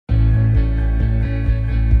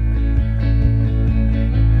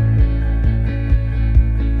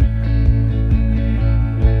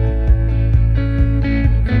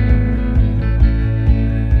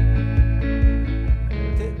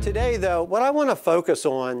so what I want to focus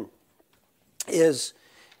on is,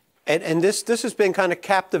 and this has been kind of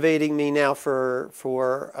captivating me now for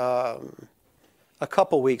a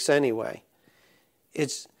couple weeks anyway.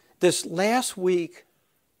 It's this last week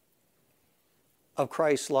of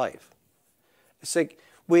Christ's life. It's like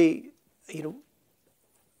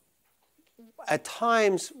at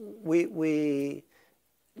times we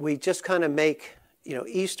just kind of make,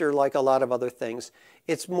 Easter like a lot of other things.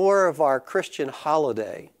 It's more of our Christian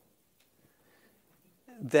holiday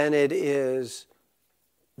than it is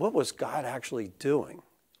what was God actually doing?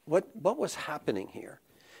 What was happening here?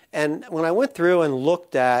 And when I went through and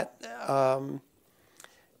looked at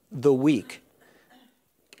the week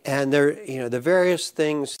and the various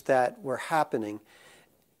things that were happening,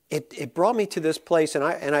 it brought me to this place. And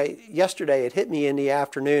I yesterday it hit me in the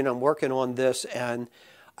afternoon. I'm working on this, and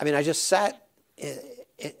I just sat.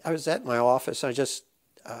 I was at my office. I just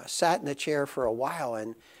sat in the chair for a while,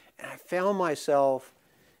 and I found myself.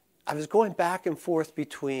 I was going back and forth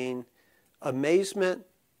between amazement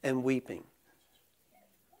and weeping.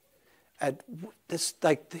 At this,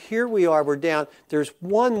 here we are, we're down. There's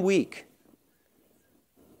 1 week.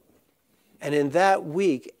 And in that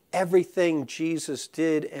week, everything Jesus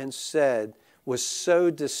did and said was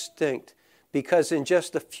so distinct, because in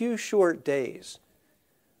just a few short days,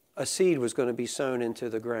 a seed was going to be sown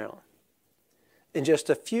into the ground. In just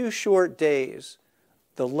a few short days,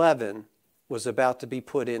 the leaven was about to be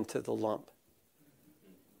put into the lump.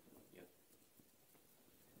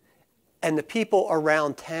 And the people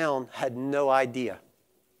around town had no idea.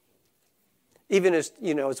 Even as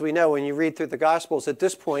we know, when you read through the Gospels, at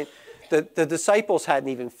this point, the disciples hadn't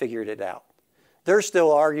even figured it out. They're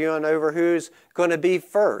still arguing over who's going to be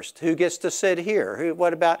first, who gets to sit here,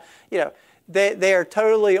 what about, they are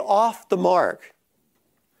totally off the mark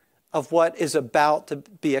of what is about to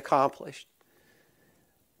be accomplished.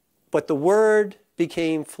 But the Word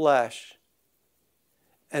became flesh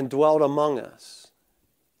and dwelt among us.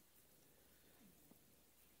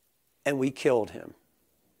 And we killed him.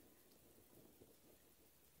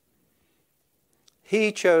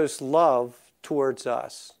 He chose love towards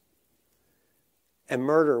us. And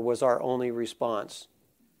murder was our only response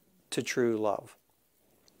to true love.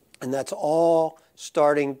 And that's all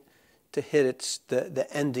starting to hit the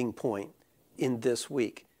ending point in this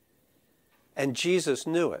week. And Jesus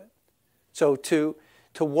knew it. So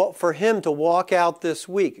for him to walk out this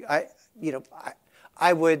week,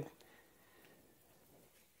 I would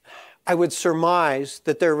surmise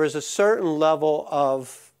that there was a certain level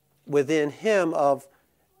of within him of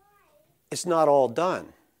it's not all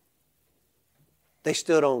done. They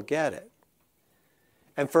still don't get it.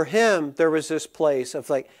 And for him, there was this place of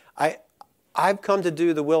I've come to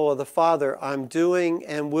do the will of the Father. I'm doing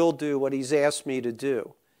and will do what he's asked me to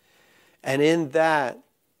do. And in that,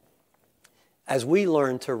 as we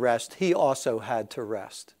learn to rest, he also had to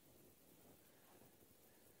rest.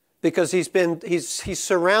 Because he's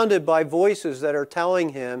surrounded by voices that are telling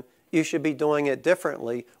him you should be doing it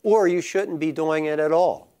differently, or you shouldn't be doing it at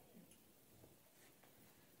all.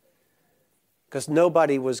 Because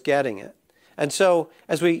nobody was getting it. And so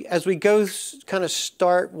as we go kind of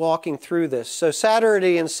start walking through this, so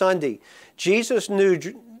Saturday and Sunday, Jesus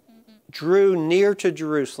drew near to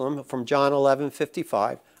Jerusalem from John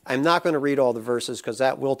 11:55. I'm not going to read all the verses because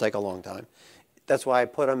that will take a long time. That's why I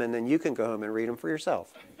put them, and then you can go home and read them for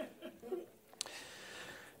yourself.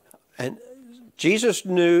 And Jesus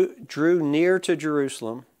drew near to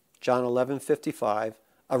Jerusalem, John 11:55,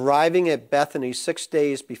 arriving at Bethany 6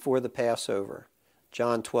 days before the Passover,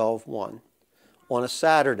 John 12:1. On a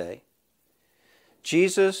Saturday,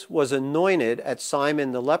 Jesus was anointed at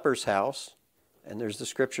Simon the leper's house, and there's the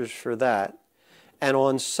scriptures for that. And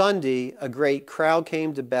on Sunday, a great crowd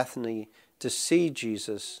came to Bethany to see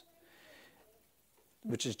Jesus,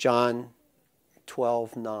 which is John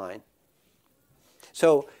 12:9.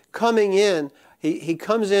 So coming in, he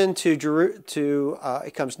comes into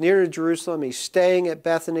he comes near to Jerusalem. He's staying at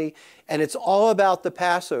Bethany, and it's all about the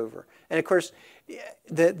Passover. And of course,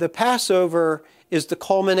 the Passover is the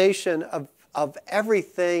culmination of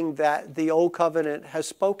everything that the Old Covenant has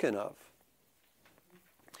spoken of.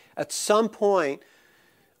 At some point,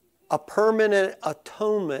 a permanent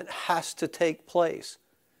atonement has to take place.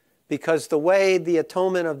 Because the way the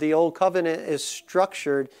atonement of the Old Covenant is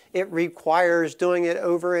structured, it requires doing it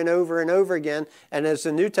over and over and over again. And as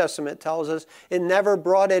the New Testament tells us, it never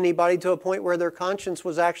brought anybody to a point where their conscience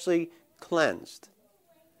was actually cleansed.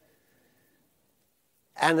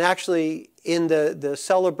 And actually, in the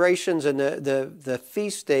celebrations and the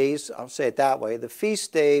feast days, I'll say it that way, the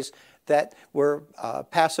feast days that were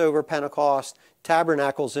Passover, Pentecost,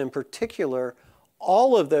 Tabernacles in particular,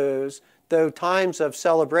 all of those, though times of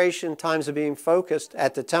celebration, times of being focused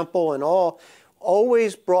at the temple and all,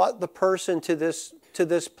 always brought the person to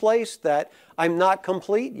this place that I'm not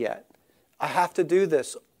complete yet. I have to do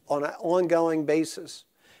this on an ongoing basis.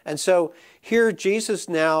 And so here Jesus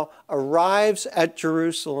now arrives at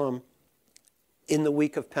Jerusalem in the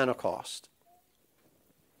week of Pentecost.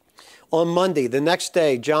 On Monday, the next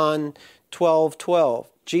day, John 12:12,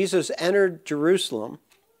 Jesus entered Jerusalem,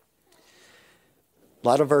 a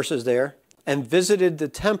lot of verses there, and visited the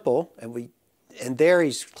temple, and there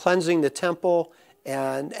he's cleansing the temple,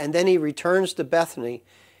 and then he returns to Bethany.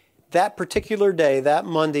 That particular day, that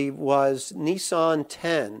Monday, was Nisan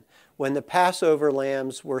 10, when the Passover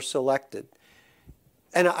lambs were selected.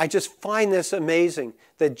 And I just find this amazing,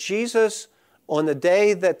 that Jesus, on the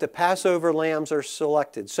day that the Passover lambs are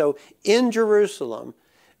selected, so in Jerusalem,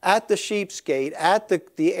 at the sheep's gate, at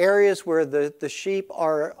the areas where the sheep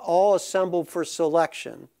are all assembled for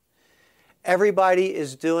selection, everybody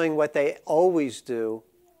is doing what they always do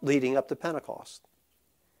leading up to Pentecost.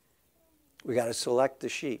 We got to select the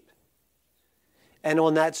sheep. And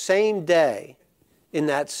on that same day, in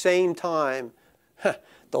that same time,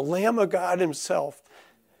 the Lamb of God himself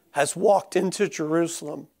has walked into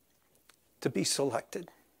Jerusalem to be selected.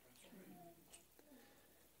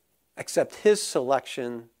 Except his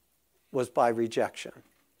selection was by rejection.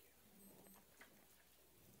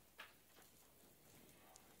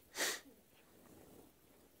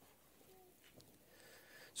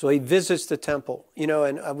 So he visits the temple,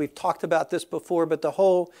 and we've talked about this before. But the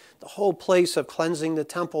whole place of cleansing the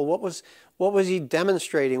temple, what was he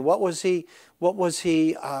demonstrating? What was he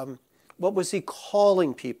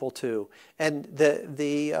calling people to? And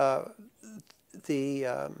the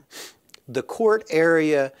court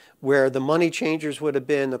area where the money changers would have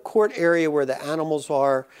been, the court area where the animals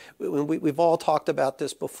are. We've all talked about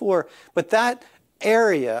this before, but that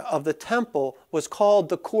area of the temple was called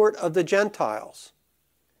the court of the Gentiles.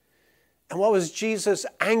 And what was Jesus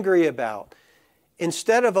angry about?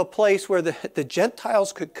 Instead of a place where the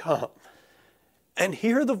Gentiles could come and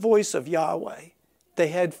hear the voice of Yahweh, they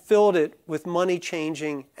had filled it with money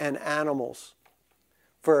changing and animals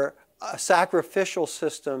for a sacrificial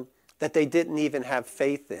system that they didn't even have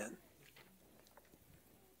faith in.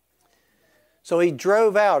 So he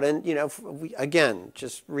drove out, and again,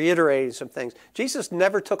 just reiterating some things. Jesus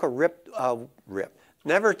never took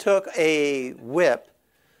never took a whip,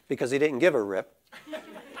 because he didn't give a rip.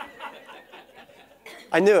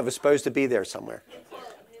 I knew it was supposed to be there somewhere.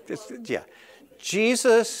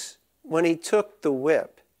 Jesus, when he took the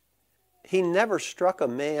whip, he never struck a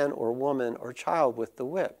man or woman or child with the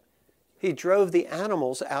whip. He drove the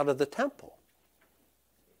animals out of the temple.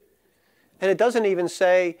 And it doesn't even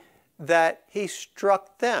say that he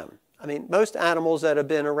struck them. I mean, most animals that have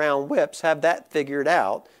been around whips have that figured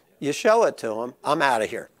out. You show it to them, I'm out of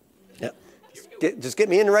here. Just get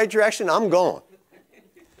me in the right direction, I'm going.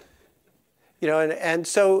 And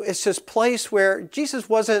so it's this place where Jesus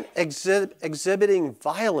wasn't exhibiting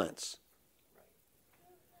violence.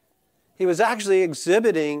 He was actually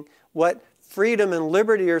exhibiting what freedom and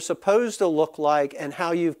liberty are supposed to look like, and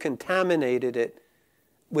how you've contaminated it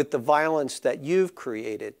with the violence that you've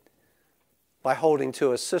created by holding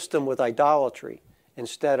to a system with idolatry,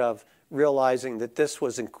 instead of realizing that this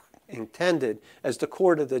was intended as the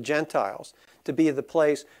court of the Gentiles, to be the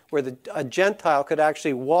place where a Gentile could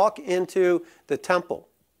actually walk into the temple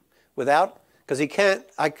without, because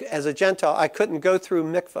as a Gentile, I couldn't go through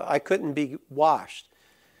mikveh, I couldn't be washed.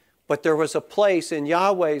 But there was a place in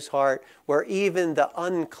Yahweh's heart where even the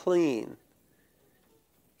unclean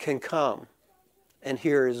can come and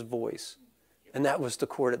hear his voice. And that was the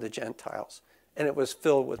court of the Gentiles. And it was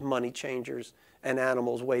filled with money changers and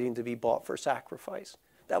animals waiting to be bought for sacrifice.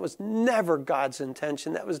 That was never God's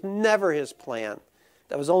intention. That was never his plan.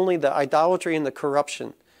 That was only the idolatry and the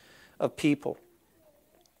corruption of people.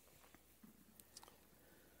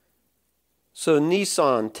 So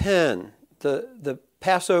Nisan 10, the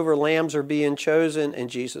Passover lambs are being chosen, and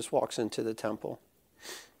Jesus walks into the temple.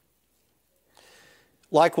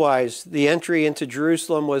 Likewise, the entry into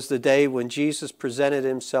Jerusalem was the day when Jesus presented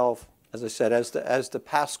himself, as I said, as the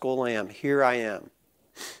Paschal Lamb. Here I am.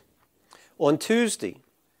 On Tuesday,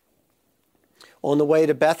 on the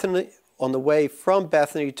way from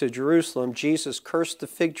Bethany to Jerusalem, Jesus cursed the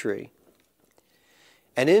fig tree.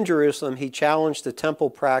 And in Jerusalem, he challenged the temple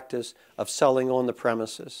practice of selling on the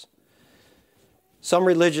premises. Some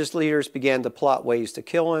religious leaders began to plot ways to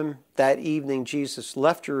kill him. That evening, Jesus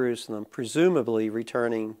left Jerusalem, presumably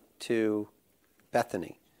returning to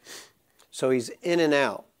Bethany. So he's in and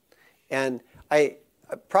out. And if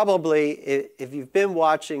you've been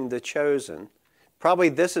watching The Chosen, probably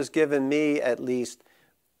this has given me at least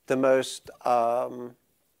the most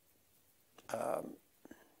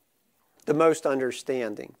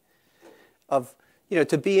understanding of,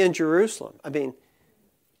 to be in Jerusalem. I mean,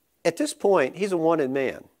 at this point, he's a wanted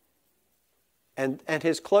man. And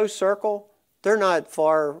his close circle, they're not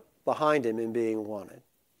far behind him in being wanted.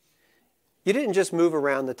 You didn't just move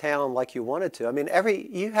around the town like you wanted to. I mean,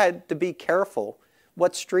 you had to be careful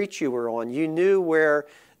what streets you were on. You knew where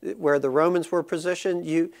the Romans were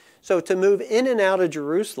positioned. So to move in and out of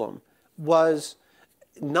Jerusalem was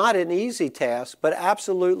not an easy task, but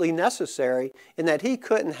absolutely necessary, in that he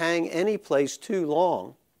couldn't hang any place too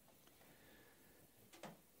long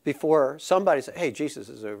before somebody said, hey, Jesus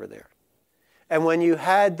is over there. And when you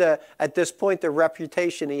had at this point, the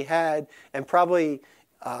reputation he had, and probably,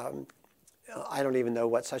 I don't even know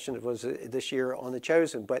what session it was this year on The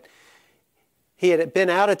Chosen, but he had been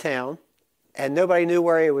out of town and nobody knew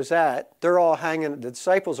where he was at. The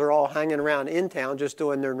disciples are all hanging around in town just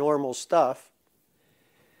doing their normal stuff.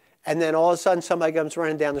 And then all of a sudden somebody comes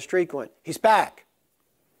running down the street going, he's back.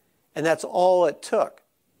 And that's all it took.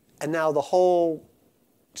 And now the whole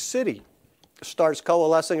city starts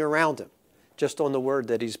coalescing around him, just on the word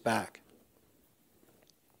that he's back.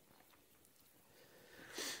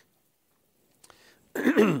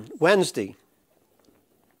 Wednesday.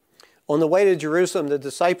 On the way to Jerusalem, the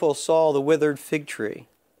disciples saw the withered fig tree.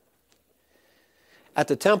 At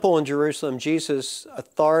the temple in Jerusalem, Jesus'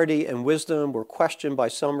 authority and wisdom were questioned by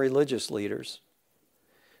some religious leaders.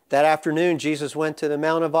 That afternoon, Jesus went to the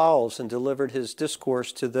Mount of Olives and delivered his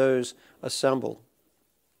discourse to those assembled.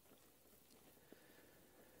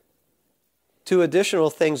 Two additional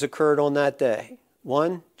things occurred on that day.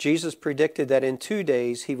 One, Jesus predicted that in 2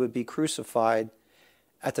 days he would be crucified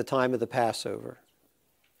at the time of the Passover.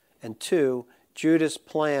 And two, Judas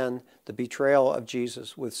planned the betrayal of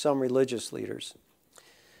Jesus with some religious leaders.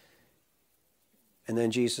 And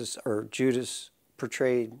then Judas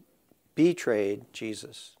betrayed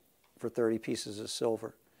Jesus for 30 pieces of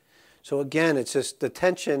silver. So again, it's just the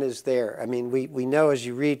tension is there. I mean, we know as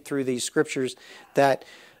you read through these scriptures that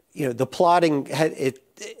the plotting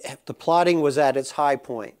was at its high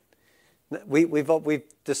point. We've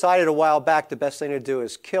decided a while back the best thing to do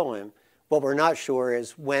is kill him. What we're not sure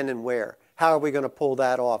is when and where. How are we going to pull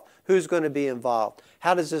that off? Who's going to be involved?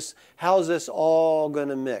 How is this all going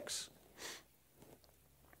to mix?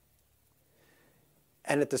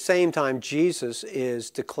 And at the same time, Jesus is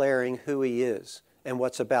declaring who he is and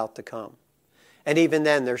what's about to come. And even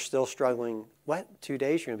then, they're still struggling. What? 2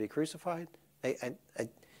 days you're going to be crucified? It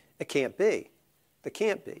can't be. It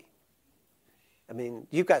can't be. I mean,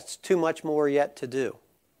 you've got too much more yet to do.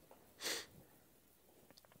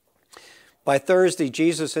 By Thursday,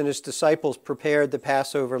 Jesus and his disciples prepared the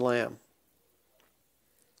Passover lamb.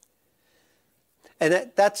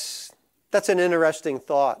 And that's an interesting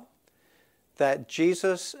thought, that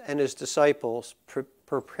Jesus and his disciples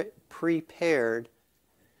prepared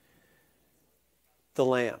the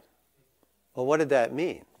lamb. Well, what did that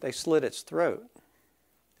mean? They slit its throat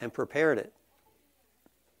and prepared it.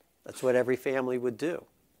 That's what every family would do.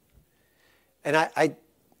 And I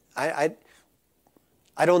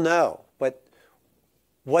don't know, but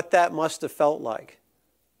what that must have felt like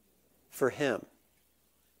for him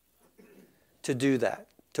to do that,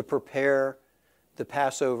 to prepare the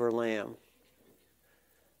Passover lamb,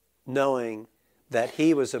 knowing that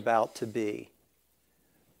he was about to be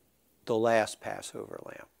the last Passover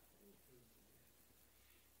lamb.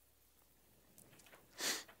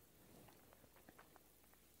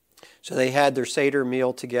 So they had their Seder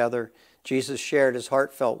meal together. Jesus shared his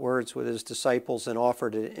heartfelt words with his disciples and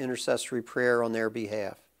offered an intercessory prayer on their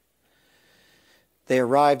behalf. They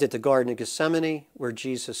arrived at the Garden of Gethsemane, where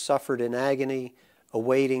Jesus suffered in agony,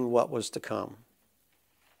 awaiting what was to come.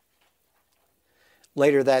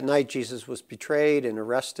 Later that night, Jesus was betrayed and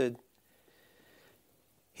arrested.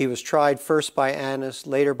 He was tried first by Annas,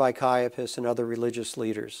 later by Caiaphas and other religious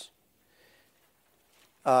leaders.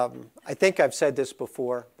 I think I've said this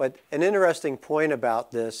before, but an interesting point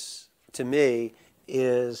about this to me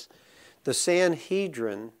is the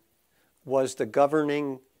Sanhedrin was the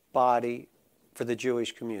governing body for the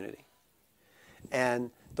Jewish community.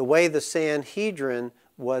 And the way the Sanhedrin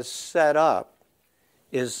was set up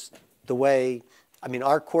is the way,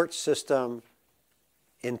 our court system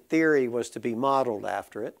in theory was to be modeled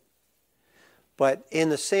after it. But in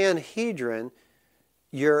the Sanhedrin,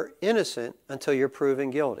 you're innocent until you're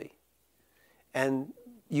proven guilty. And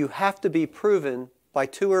you have to be proven by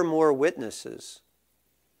 2 or more witnesses.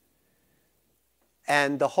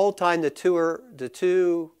 And the whole time the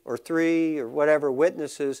two or three or whatever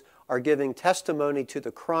witnesses are giving testimony to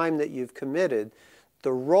the crime that you've committed,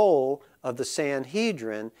 the role of the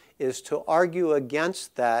Sanhedrin is to argue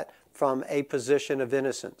against that from a position of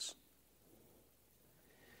innocence.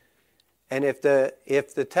 And if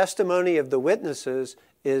the testimony of the witnesses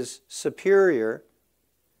is superior,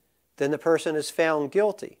 then the person is found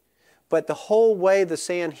guilty. But the whole way the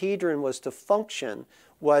Sanhedrin was to function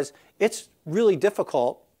was, it's really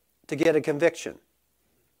difficult to get a conviction,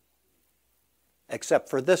 except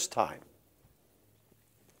for this time,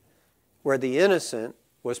 where the innocent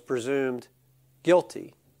was presumed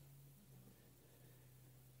guilty.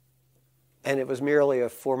 And it was merely a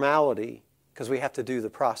formality because we have to do the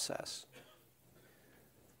process.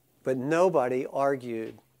 But nobody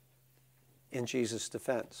argued in Jesus'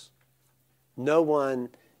 defense. No one,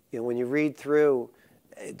 when you read through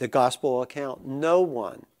the gospel account, no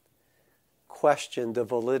one questioned the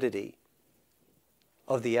validity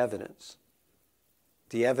of the evidence.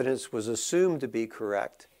 The evidence was assumed to be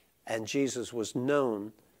correct, and Jesus was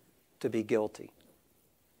known to be guilty.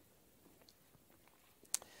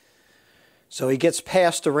 So he gets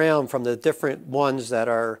passed around from the different ones that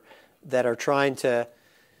are trying to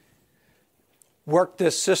work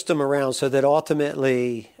this system around, so that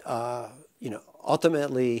ultimately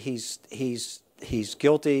he's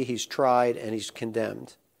guilty, he's tried, and he's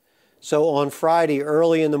condemned. So on Friday,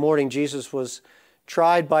 early in the morning, Jesus was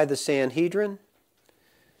tried by the Sanhedrin,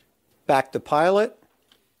 back to Pilate,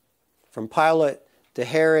 from Pilate to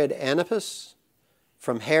Herod Antipas,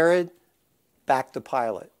 from Herod back to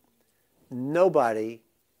Pilate. Nobody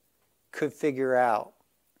could figure out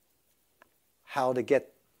how to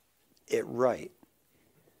get it right.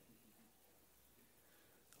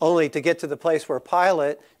 Only to get to the place where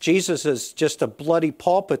Pilate, Jesus is just a bloody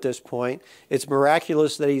pulp at this point. It's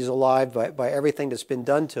miraculous that he's alive by everything that's been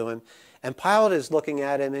done to him. And Pilate is looking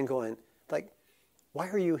at him and going, why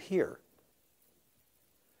are you here?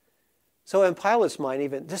 So in Pilate's mind,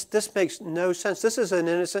 even this makes no sense. This is an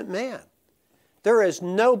innocent man. There is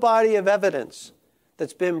no body of evidence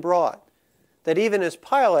that's been brought that even as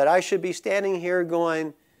Pilate, I should be standing here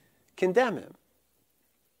going, condemn him.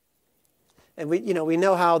 And we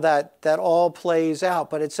know how that all plays out,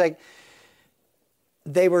 but it's like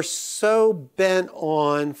they were so bent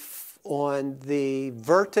on the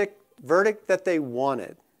verdict that they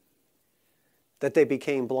wanted that they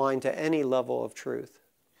became blind to any level of truth.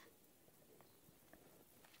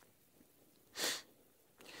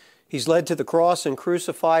 He's led to the cross and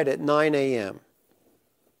crucified at 9 a.m.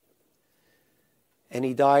 And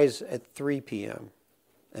he dies at 3 p.m.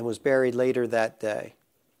 and was buried later that day.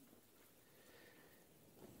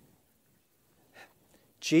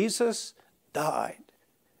 Jesus died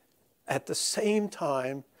at the same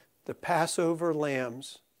time the Passover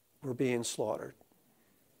lambs were being slaughtered.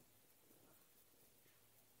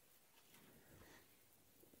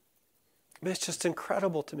 I mean, it's just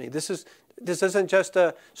incredible to me. This isn't just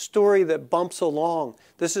a story that bumps along.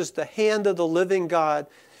 This is the hand of the living God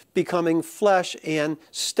becoming flesh and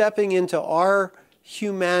stepping into our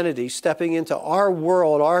humanity, stepping into our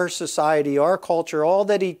world, our society, our culture, all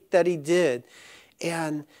that he did.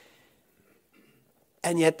 And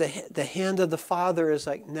yet the hand of the Father is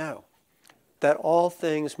like, no, that all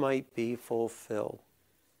things might be fulfilled.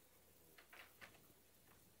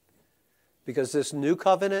 Because this new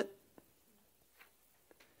covenant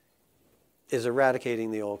is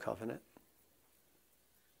eradicating the old covenant.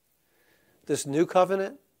 This new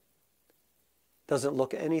covenant doesn't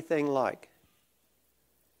look anything like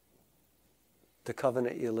the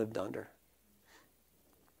covenant you lived under.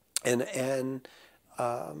 And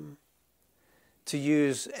to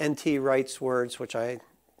use N.T. Wright's words, which I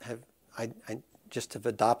just have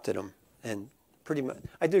adopted them, and pretty much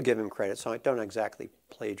I do give him credit, so I don't exactly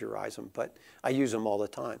plagiarize them, but I use them all the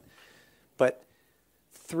time. But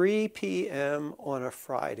 3 p.m. on a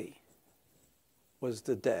Friday was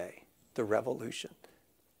the day the revolution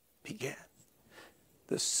began.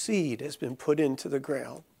 The seed has been put into the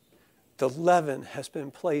ground. The leaven has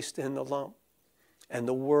been placed in the lump. And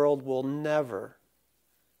the world will never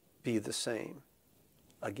be the same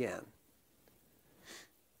again.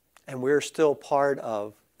 And we're still part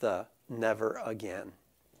of the never again.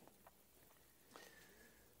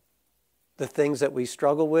 The things that we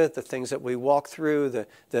struggle with, the things that we walk through,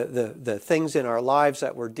 the things in our lives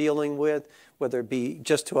that we're dealing with, whether it be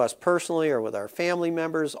just to us personally or with our family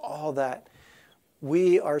members, all that,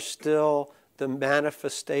 we are still the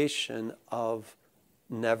manifestation of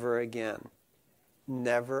never again.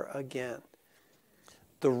 Never again.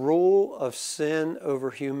 The rule of sin over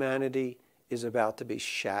humanity is about to be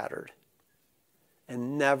shattered.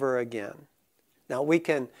 And never again. Now we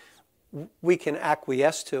can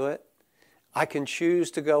acquiesce to it. I can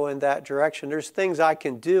choose to go in that direction. There's things I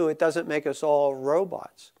can do. It doesn't make us all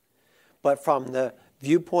robots. But from the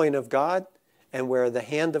viewpoint of God and where the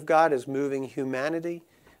hand of God is moving humanity,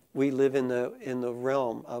 we live in the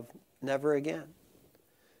realm of never again.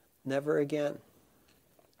 Never again.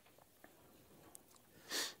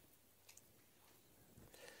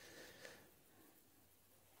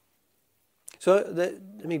 So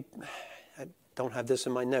I don't have this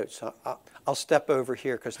in my notes. So I'll step over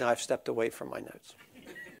here because now I've stepped away from my notes.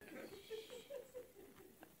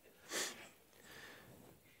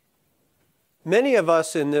 Many of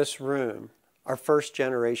us in this room are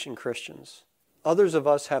first-generation Christians. Others of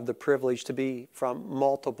us have the privilege to be from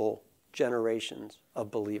multiple generations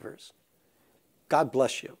of believers. God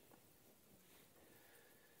bless you.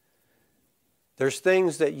 There's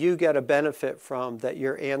things that you get a benefit from that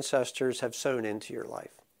your ancestors have sown into your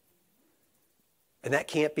life. And that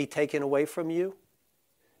can't be taken away from you.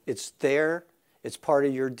 It's there. It's part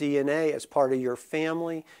of your DNA. It's part of your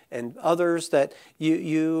family. And others that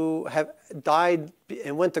you have died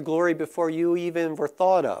and went to glory before you even were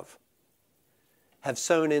thought of have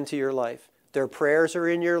sown into your life. Their prayers are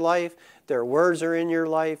in your life. Their words are in your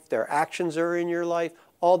life. Their actions are in your life.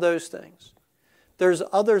 All those things. There's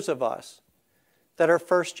others of us that are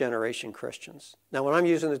first-generation Christians. Now, when I'm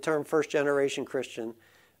using the term first-generation Christian,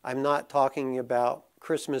 I'm not talking about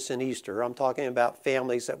Christmas and Easter. I'm talking about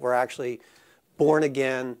families that were actually born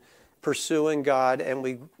again, pursuing God, and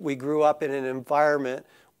we grew up in an environment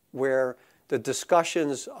where the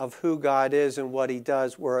discussions of who God is and what He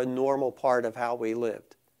does were a normal part of how we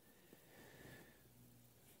lived.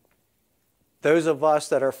 Those of us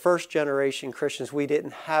that are first-generation Christians, we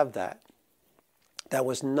didn't have that. That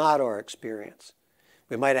was not our experience.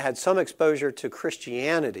 We might have had some exposure to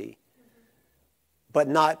Christianity, but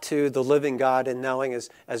not to the living God and knowing,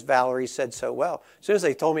 as Valerie said so well, as soon as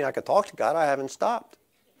they told me I could talk to God, I haven't stopped.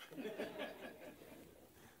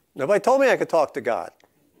 Nobody told me I could talk to God.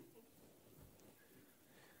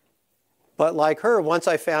 But like her, once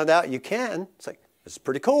I found out you can, it's like, this is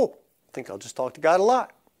pretty cool. I think I'll just talk to God a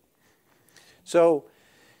lot. So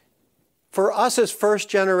for us as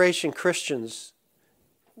first-generation Christians,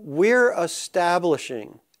 we're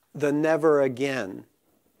establishing the never again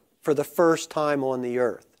for the first time on the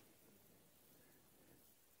earth.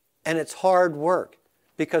 And it's hard work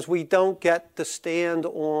because we don't get to stand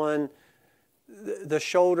on the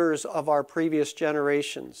shoulders of our previous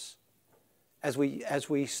generations as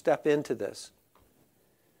we step into this.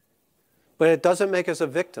 But it doesn't make us a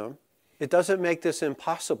victim. It doesn't make this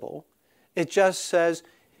impossible. It just says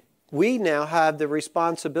we now have the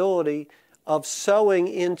responsibility of sowing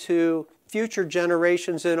into future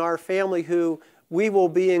generations in our family who we will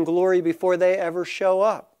be in glory before they ever show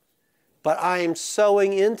up. But I am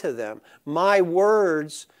sowing into them. My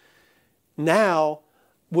words now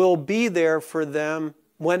will be there for them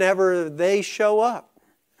whenever they show up.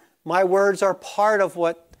 My words are part of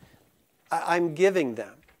what I'm giving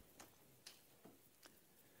them.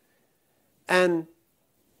 And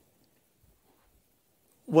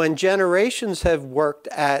when generations have worked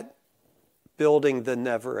at building the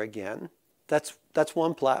never again, that's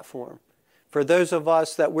one platform. For those of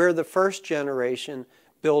us that we're the first generation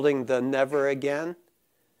building the never again,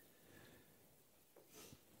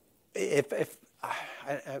 the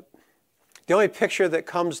only picture that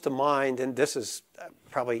comes to mind, and this is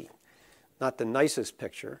probably not the nicest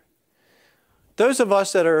picture, those of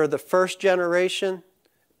us that are the first generation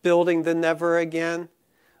building the never again,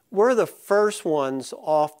 we're the first ones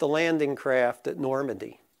off the landing craft at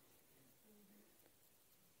Normandy.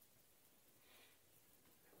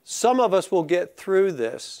 Some of us will get through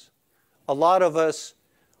this. A lot of us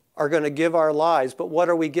are going to give our lives, but what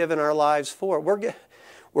are we giving our lives for?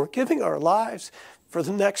 We're giving our lives for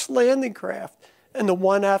the next landing craft and the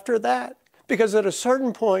one after that. Because at a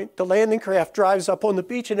certain point, the landing craft drives up on the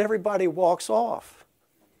beach and everybody walks off.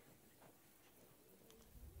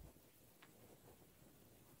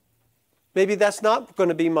 Maybe that's not going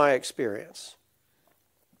to be my experience.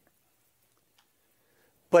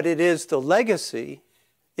 But it is the legacy,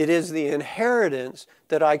 it is the inheritance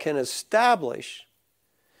that I can establish.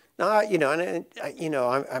 Now,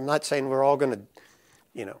 I'm not saying we're all going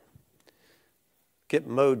to, get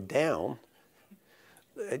mowed down.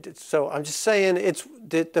 So I'm just saying it's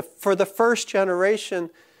for the first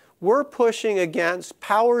generation, we're pushing against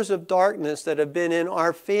powers of darkness that have been in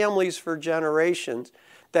our families for generations,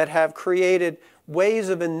 that have created ways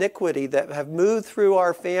of iniquity that have moved through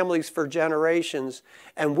our families for generations.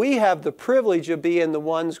 And we have the privilege of being the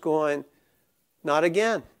ones going, not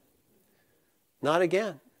again. Not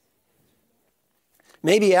again.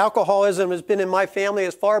 Maybe alcoholism has been in my family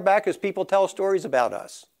as far back as people tell stories about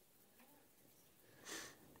us.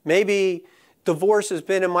 Maybe divorce has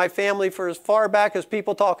been in my family for as far back as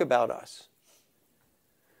people talk about us.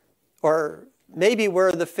 Or maybe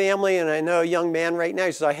we're the family, and I know a young man right now,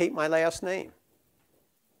 he says, I hate my last name.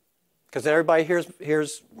 Because everybody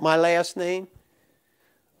hears my last name.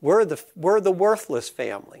 We're the worthless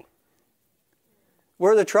family.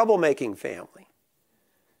 We're the troublemaking family.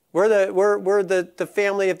 We're the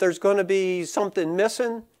family, if there's going to be something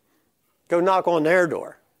missing, go knock on their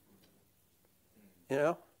door. You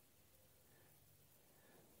know?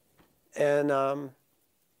 And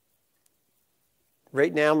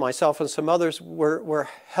right now, myself and some others, we're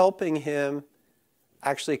helping him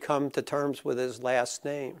actually come to terms with his last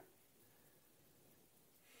name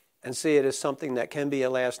and see it as something that can be a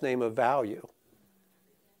last name of value.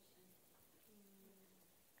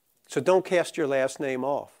 So don't cast your last name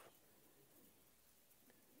off.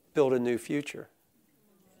 Build a new future.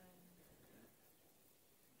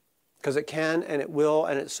 Because it can and it will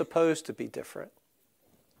and it's supposed to be different.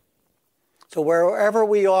 So wherever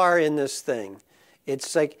we are in this thing,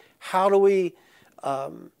 it's like, how do we,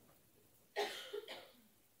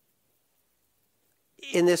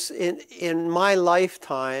 in my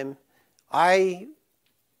lifetime, I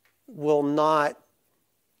will not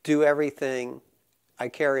do everything I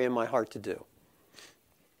carry in my heart to do.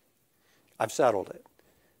 I've settled it.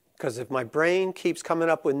 Because if my brain keeps coming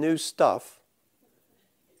up with new stuff,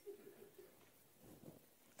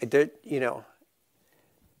 I don't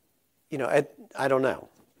know.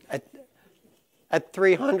 At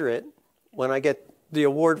 300, when I get the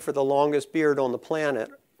award for the longest beard on the planet,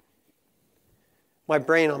 my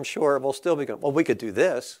brain, I'm sure, will still be going, well, we could do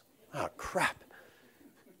this. Oh, crap.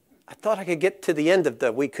 I thought I could get to the end of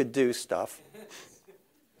the we could do stuff.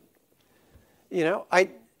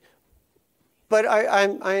 But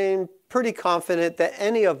I'm pretty confident that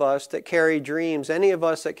any of us that carry dreams, any of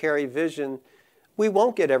us that carry vision, we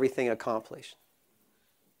won't get everything accomplished.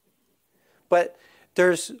 But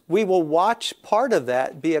we will watch part of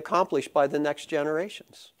that be accomplished by the next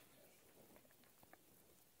generations.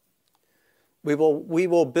 We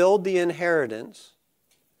will build the inheritance,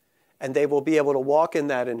 and they will be able to walk in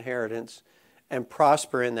that inheritance and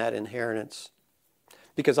prosper in that inheritance.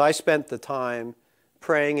 Because I spent the time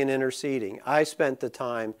praying and interceding. I spent the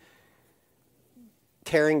time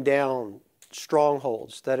tearing down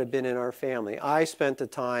strongholds that have been in our family. I spent the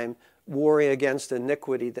time warring against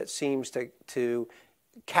iniquity that seems to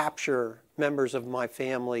capture members of my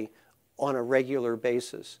family on a regular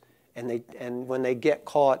basis. And when they get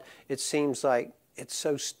caught, it seems like it's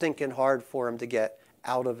so stinking hard for them to get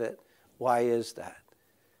out of it. Why is that?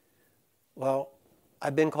 Well,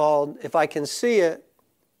 I've been called, if I can see it,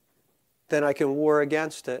 then I can war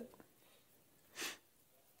against it.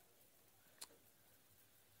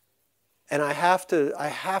 And I have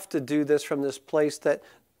to do this from this place that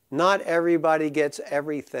not everybody gets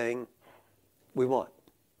everything we want.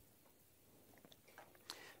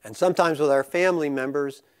 And sometimes with our family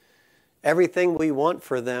members, everything we want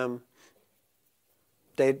for them,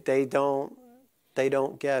 they don't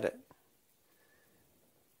get it.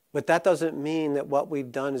 But that doesn't mean that what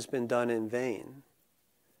we've done has been done in vain.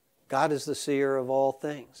 God is the seer of all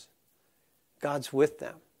things. God's with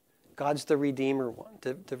them. God's the Redeemer one,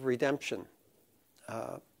 the redemption.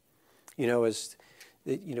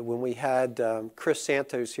 When we had Chris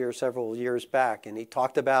Santos here several years back, and he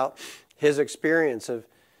talked about his experience of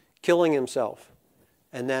killing himself.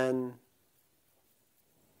 And then,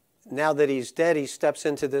 now that he's dead, he steps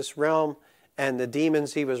into this realm, and the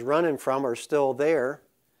demons he was running from are still there.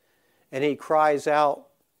 And he cries out,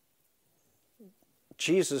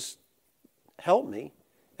 Jesus, help me.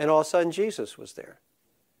 And all of a sudden, Jesus was there.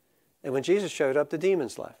 And when Jesus showed up, the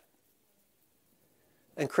demons left.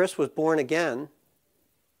 And Chris was born again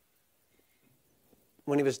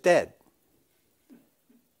when he was dead.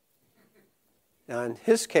 Now, in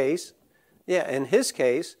his case,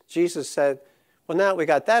 Jesus said, well, now that we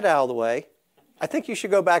got that out of the way, I think you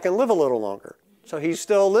should go back and live a little longer. So he's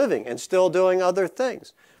still living and still doing other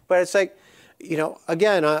things. But it's like,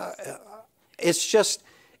 again, it's just,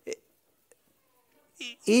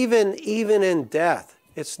 even in death,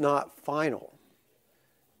 it's not final.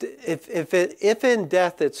 If in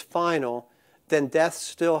death it's final, then death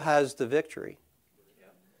still has the victory.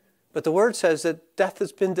 But the Word says that death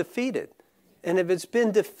has been defeated. And if it's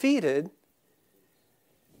been defeated,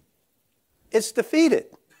 it's defeated.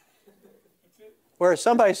 Where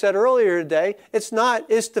somebody said earlier today, it's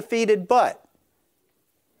defeated but.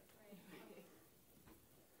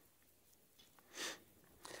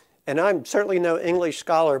 And I'm certainly no English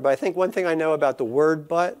scholar, but I think one thing I know about the word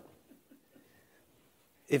but,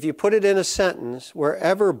 if you put it in a sentence,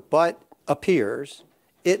 wherever but appears,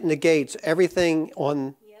 it negates everything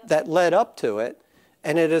on that led up to it,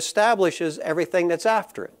 and it establishes everything that's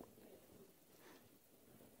after it.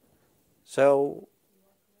 So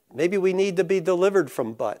maybe we need to be delivered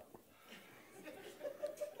from but.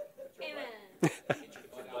 Amen.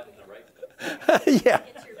 Yeah.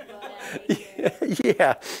 Get your butt out of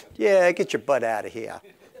here. Yeah, get your butt out of here.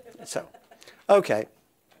 So, okay.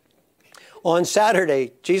 On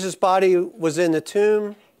Saturday, Jesus' body was in the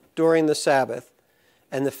tomb during the Sabbath,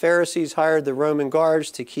 and the Pharisees hired the Roman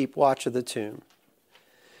guards to keep watch of the tomb.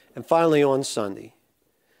 And finally, on Sunday,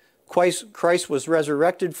 Christ was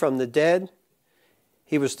resurrected from the dead.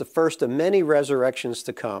 He was the first of many resurrections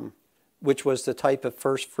to come, which was the type of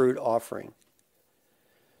first fruit offering.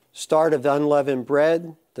 Start of unleavened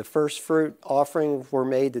bread, the first fruit offerings were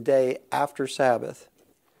made the day after Sabbath.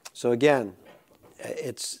 So again,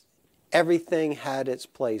 everything had its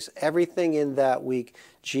place. Everything in that week,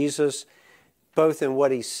 Jesus, both in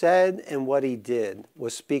what he said and what he did,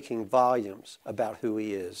 was speaking volumes about who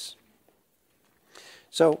he is.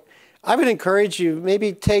 So I would encourage you,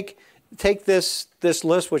 maybe take this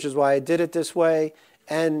list, which is why I did it this way,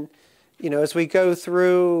 and as we go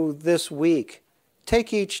through this week,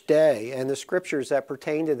 take each day and the scriptures that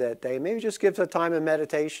pertain to that day. Maybe just give a time of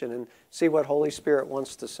meditation and see what Holy Spirit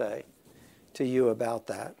wants to say to you about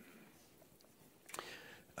that.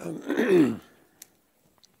 And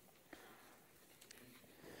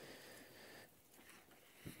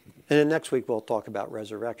then next week we'll talk about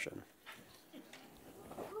resurrection.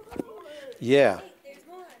 Yeah. There's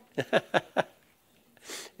more.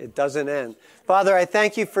 It doesn't end. Father, I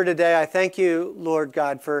thank you for today. I thank you, Lord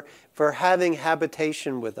God, for having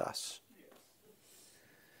habitation with us.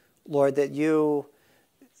 Lord, that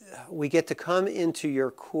we get to come into your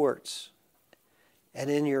courts. And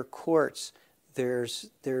in your courts, there's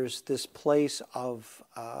this place of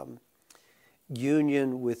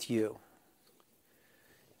union with you.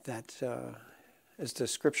 That, as the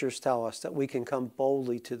scriptures tell us, that we can come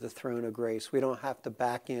boldly to the throne of grace. We don't have to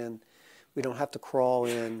back in. We don't have to crawl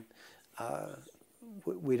in.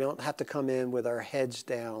 We don't have to come in with our heads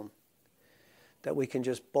down. That we can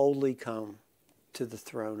just boldly come to the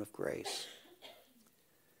throne of grace.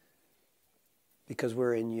 Because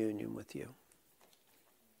we're in union with you.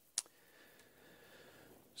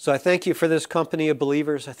 So I thank you for this company of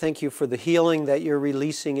believers. I thank you for the healing that you're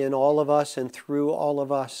releasing in all of us and through all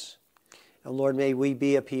of us. And Lord, may we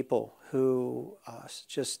be a people who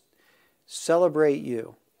just celebrate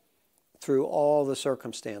you through all the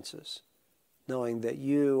circumstances, knowing that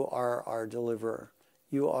you are our deliverer.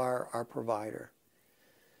 You are our provider.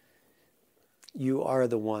 You are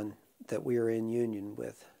the one that we are in union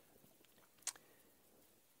with.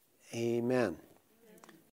 Amen.